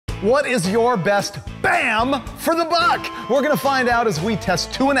What is your best BAM for the buck? We're gonna find out as we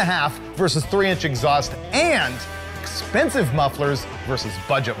test 2.5 versus 3-inch exhaust and expensive mufflers versus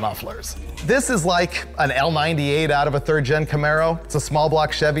budget mufflers. This is like an L98 out of a 3rd-gen Camaro. It's a small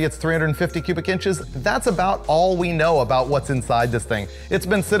block Chevy, it's 350 cubic inches. That's about all we know about what's inside this thing. It's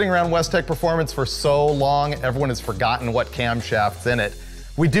been sitting around Westech Performance for so long, everyone has forgotten what camshaft's in it.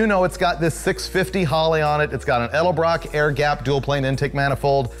 We do know it's got this 650 Holley on it, it's got an Edelbrock air gap dual plane intake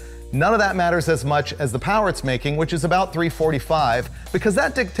manifold. None of that matters as much as the power it's making, which is about 345, because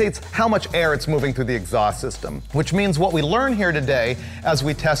that dictates how much air it's moving through the exhaust system. Which means what we learn here today as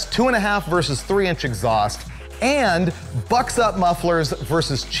we test 2.5 versus 3-inch exhaust and bucks up mufflers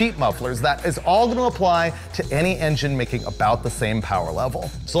versus cheap mufflers, that is all gonna apply to any engine making about the same power level.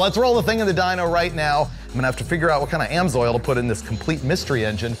 So let's roll the thing in the dyno right now. I'm gonna have to figure out what kind of AMSOIL to put in this complete mystery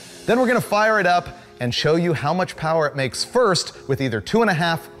engine. Then we're gonna fire it up and show you how much power it makes first with either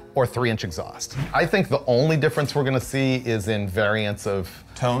 2.5 or 3-inch exhaust. I think the only difference we're gonna see is in variance of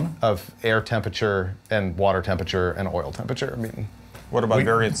tone, of air temperature and water temperature and oil temperature. I mean, what about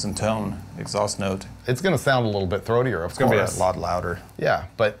variance in tone, exhaust note? It's gonna sound a little bit throatier, of course. It's gonna be a lot louder. Yeah,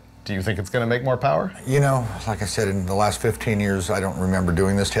 but do you think it's gonna make more power? You know, like I said, in the last 15 years, I don't remember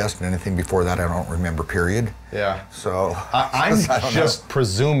doing this test, and anything before that, I don't remember, period. Yeah. So, I'm just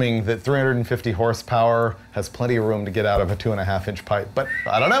presuming that 350 horsepower has plenty of room to get out of a 2.5-inch pipe, but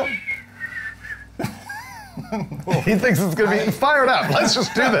I don't know. He thinks it's gonna be fired up. Let's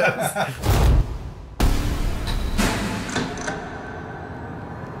just do this.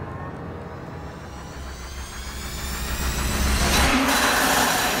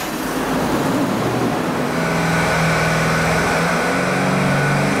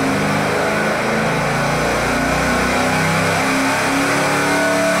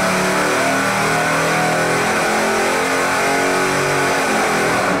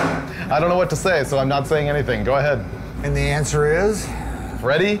 I don't know what to say, so I'm not saying anything. Go ahead. And the answer is?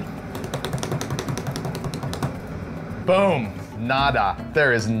 Ready? Boom. Nada.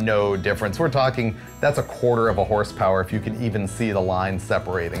 There is no difference. We're talking, that's a 1/4 of a horsepower if you can even see the line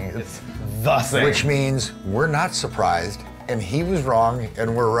separating. It's the same. Which means we're not surprised, and he was wrong,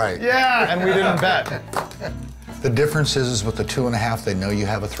 and we're right. Yeah, and we didn't bet. The difference is with the 2.5, they know you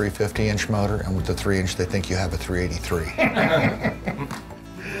have a 350-inch motor, and with the 3-inch, they think you have a 383.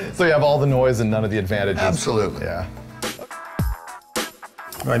 So you have all the noise and none of the advantages. Absolutely. Yeah.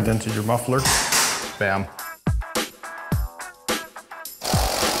 I indented your muffler. Bam.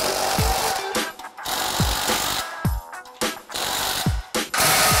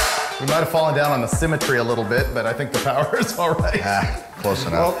 We might have fallen down on the symmetry a little bit, but I think the power is all right. Close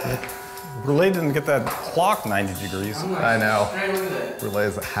enough. Well, Relay didn't get that clock 90 degrees. I know. Relay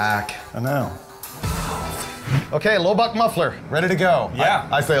is a hack. I know. Okay, low buck muffler, ready to go. Yeah.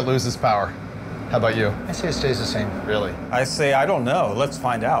 I say it loses power. How about you? I say it stays the same. Really? I say, I don't know. Let's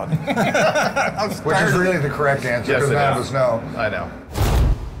find out. Which is really the correct answer, because none of us know. I know.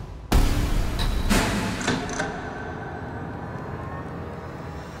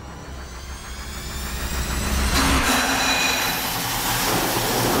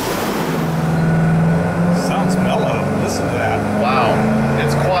 Sounds mellow. Listen to that. Wow,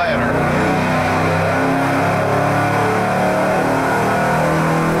 it's quieter.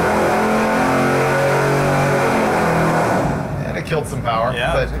 Killed some power.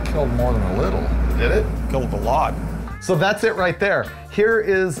 Yeah. But It killed more than a little. did it? Killed a lot. So that's it right there. Here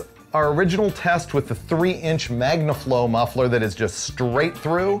is our original test with the 3-inch MagnaFlow muffler that is just straight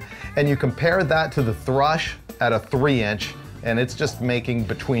through, and you compare that to the Thrush at a 3-inch, and it's just making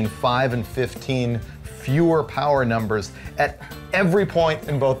between 5 and 15 fewer power numbers at every point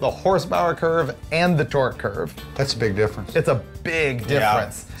in both the horsepower curve and the torque curve. That's a big difference. It's a big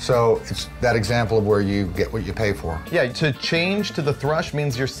difference. So it's that example of where you get what you pay for. Yeah, to change to the Thrush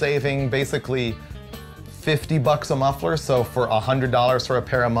means you're saving basically $50 a muffler, so for $100 for a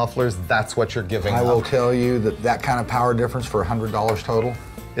pair of mufflers, that's what you're giving I up. will tell you that that kind of power difference for $100 total,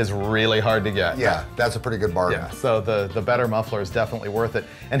 Is really hard to get. yeah, that's a pretty good bargain. Yeah, so the better muffler is definitely worth it.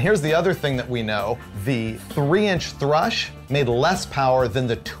 And here's the other thing that we know. The 3-inch Thrush made less power than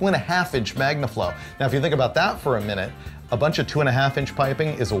the 2.5-inch MagnaFlow. Now, if you think about that for a minute, a bunch of 2.5-inch piping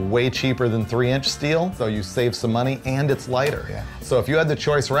is way cheaper than 3-inch steel, so you save some money and it's lighter. Yeah. So if you had the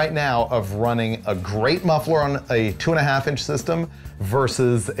choice right now of running a great muffler on a 2.5-inch system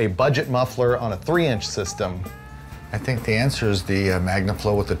versus a budget muffler on a 3-inch system, I think the answer is the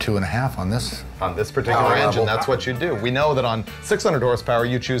MagnaFlow with the 2.5 on this. on this particular Power engine, level. that's what you do. We know that on 600 horsepower,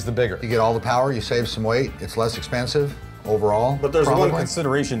 you choose the bigger. You get all the power, you save some weight, it's less expensive. overall. But there's probably. one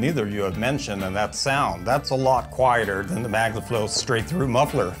consideration neither of you have mentioned, and that's sound. That's a lot quieter than the MagnaFlow straight-through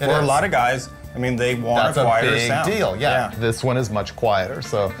muffler. For a lot of guys, I mean, they want a quieter sound. That's a big deal, yeah. This one is much quieter,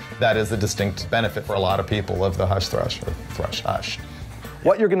 so that is a distinct benefit for a lot of people of the Hush Thrush, or Thrush Hush.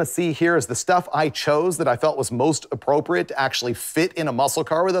 What you're gonna see here is the stuff I chose that I felt was most appropriate to actually fit in a muscle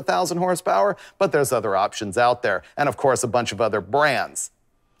car with 1,000 horsepower, but there's other options out there, and of course a bunch of other brands.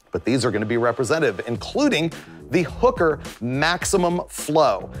 But these are gonna be representative, including the Hooker Maximum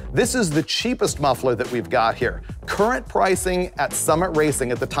Flow. This is the cheapest muffler that we've got here. Current pricing at Summit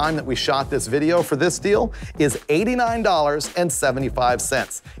Racing at the time that we shot this video for this deal is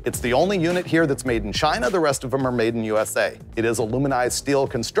 $89.75. It's the only unit here that's made in China. The rest of them are made in USA. It is aluminized steel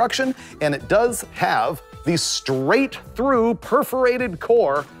construction, and it does have the straight-through perforated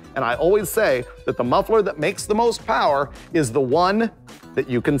core. And I always say that the muffler that makes the most power is the one that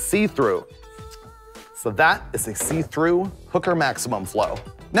you can see through. So that is a see-through Hooker Maximum Flow.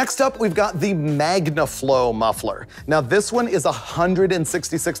 Next up, we've got the MagnaFlow muffler. Now this one is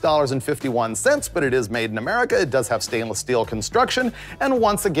 $166.51, but it is made in America. It does have stainless steel construction, and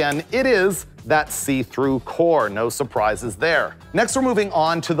once again, it is that see-through core. No surprises there. Next, we're moving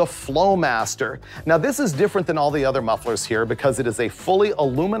on to the Flowmaster. Now this is different than all the other mufflers here because it is a fully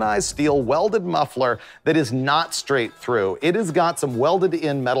aluminized steel welded muffler that is not straight through. It has got some welded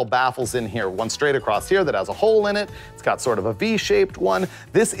in metal baffles in here, one straight across here that has a hole in it. It's got sort of a V-shaped one.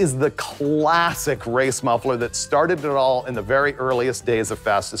 This is the classic race muffler that started it all in the very earliest days of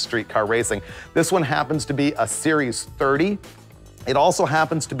fastest street car racing. This one happens to be a Series 30. It also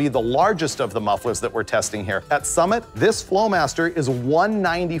happens to be the largest of the mufflers that we're testing here. At Summit, this Flowmaster is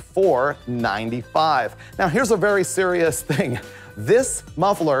 $194.95. Now here's a very serious thing. This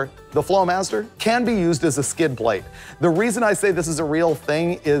muffler, the Flowmaster, can be used as a skid plate. The reason I say this is a real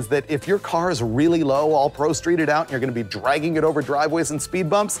thing is that if your car is really low, all pro-streeted out, and you're gonna be dragging it over driveways and speed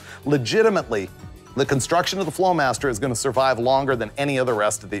bumps, legitimately, the construction of the Flowmaster is going to survive longer than any of the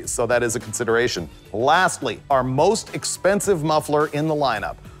rest of these, so that is a consideration. Lastly, our most expensive muffler in the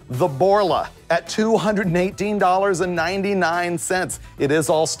lineup, the Borla, at $218.99. It is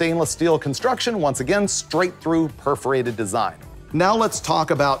all stainless steel construction, once again, straight through perforated design. Now let's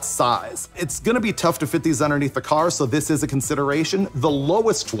talk about size. It's gonna be tough to fit these underneath the car, so this is a consideration. The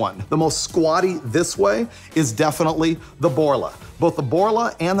lowest one, the most squatty this way, is definitely the Borla. Both the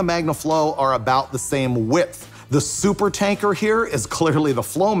Borla and the MagnaFlow are about the same width. The super tanker here is clearly the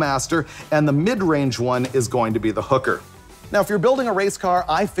Flowmaster, and the mid-range one is going to be the Hooker. Now, if you're building a race car,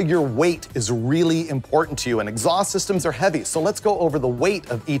 I figure weight is really important to you, and exhaust systems are heavy, so let's go over the weight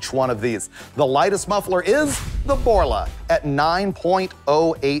of each one of these. The lightest muffler is the Borla at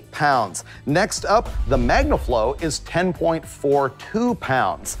 9.08 pounds. Next up, the MagnaFlow is 10.42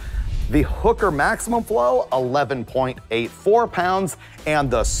 pounds. The Hooker Maximum Flow, 11.84 pounds,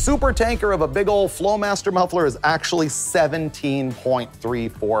 and the super tanker of a big old Flowmaster muffler is actually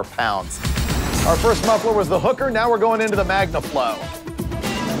 17.34 pounds. Our first muffler was the Hooker, now we're going into the MagnaFlow.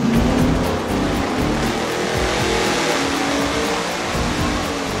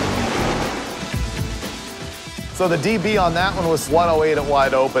 So the dB on that one was 108 at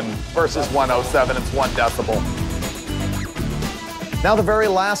wide open versus 107, it's 1 decibel. Now the very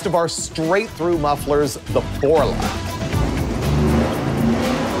last of our straight-through mufflers, the Borla.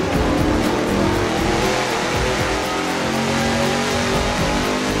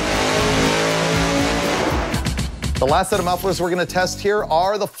 The last set of mufflers we're gonna test here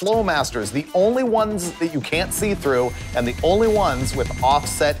are the Flowmasters, the only ones that you can't see through and the only ones with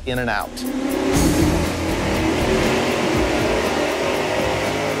offset in and out.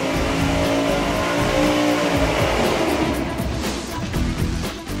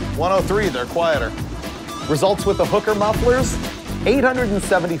 .103, they're quieter. Results with the Hooker mufflers,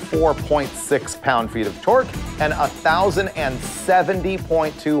 874.6 pound-feet of torque and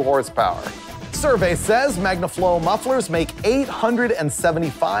 1,070.2 horsepower. Survey says MagnaFlow mufflers make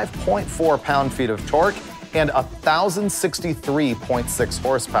 875.4 pound-feet of torque and 1,063.6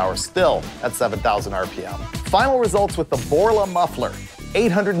 horsepower, still at 7,000 RPM. Final results with the Borla muffler,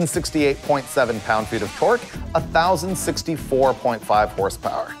 868.7 pound-feet of torque, 1,064.5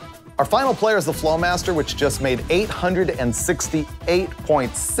 horsepower. Our final player is the Flowmaster, which just made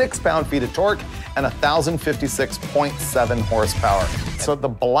 868.6 pound-feet of torque and 1,056.7 horsepower. So the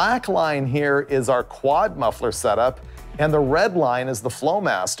black line here is our quad muffler setup, and the red line is the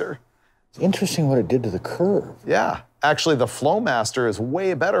Flowmaster. It's interesting what it did to the curve. Yeah, actually the Flowmaster is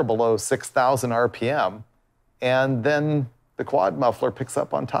way better below 6,000 RPM, and then the quad muffler picks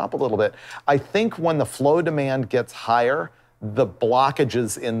up on top a little bit. I think when the flow demand gets higher, the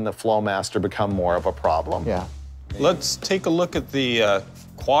blockages in the Flowmaster become more of a problem. Yeah. Let's take a look at the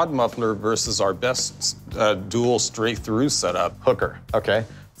quad muffler versus our best dual straight-through setup. Hooker, okay.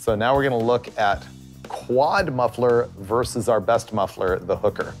 So now we're gonna look at quad muffler versus our best muffler, the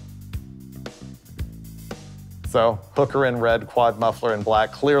hooker. So hooker in red, quad muffler in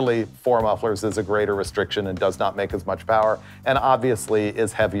black. Clearly, 4 mufflers is a greater restriction and does not make as much power, and obviously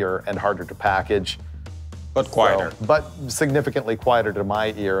is heavier and harder to package. But quieter. So, but significantly quieter to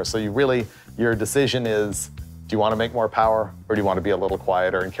my ear. So your decision is, do you want to make more power, or do you want to be a little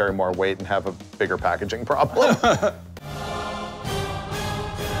quieter and carry more weight and have a bigger packaging problem?